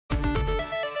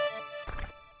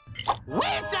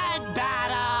Wizard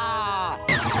battle!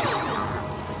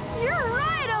 You're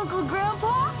right, Uncle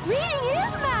Grandpa. Reading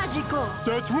is magical.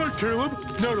 That's right, Caleb.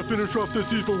 Now to finish off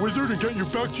this evil wizard and get you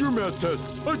back to your math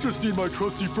test, I just need my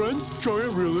trusty friend,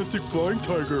 Giant Realistic Flying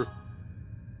Tiger.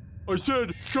 I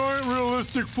said Giant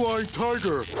Realistic Flying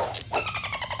Tiger.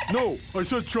 No, I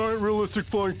said Giant Realistic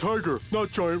Flying Tiger,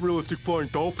 not Giant Realistic Flying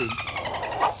Dolphin.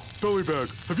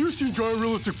 Bellybag, have you seen Giant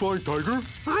Realistic Flying Tiger?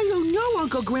 I don't know,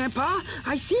 Uncle Grandpa.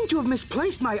 I seem to have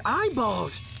misplaced my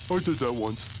eyeballs. I did that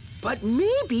once. But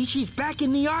maybe she's back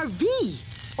in the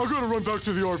RV. I gotta run back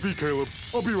to the RV, Caleb.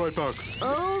 I'll be right back.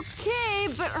 Okay,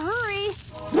 but hurry.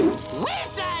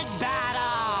 Wizard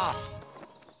battle!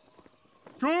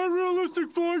 Giant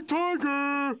Realistic Flying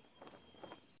Tiger!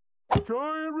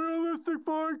 Giant Realistic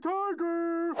Flying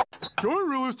Tiger! Giant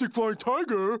Realistic Flying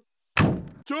Tiger!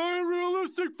 Giant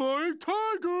Realistic Flying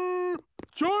Tiger!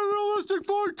 Giant Realistic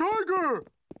Flying Tiger!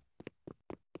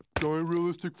 Giant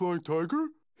Realistic Flying Tiger?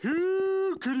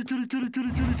 Here! Kitty, kitty, kitty,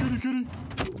 kitty, kitty, kitty, kitty!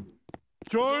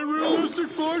 Giant Realistic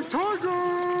Flying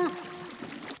Tiger!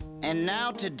 And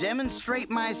now to demonstrate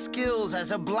my skills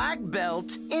as a black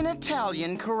belt in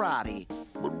Italian karate.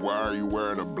 But why are you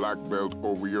wearing a black belt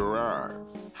over your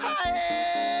eyes?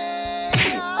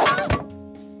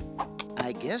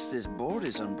 I guess this board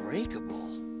is unbreakable.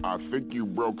 I think you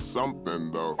broke something,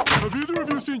 though. Have either of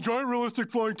you seen Giant Realistic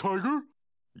Flying Tiger?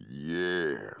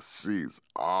 Yeah, she's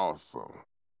awesome.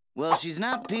 Well, she's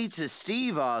not Pizza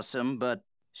Steve awesome, but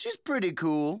she's pretty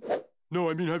cool.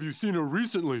 No, I mean, have you seen her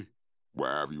recently?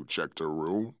 Well, have you checked her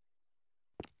room?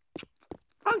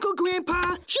 Uncle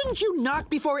Grandpa, shouldn't you knock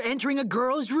before entering a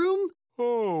girl's room?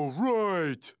 Oh,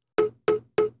 right.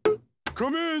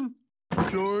 Come in.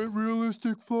 Giant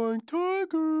Realistic Flying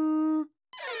Tiger.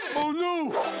 Oh,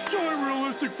 no! Giant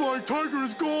Realistic Flying Tiger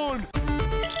is gone!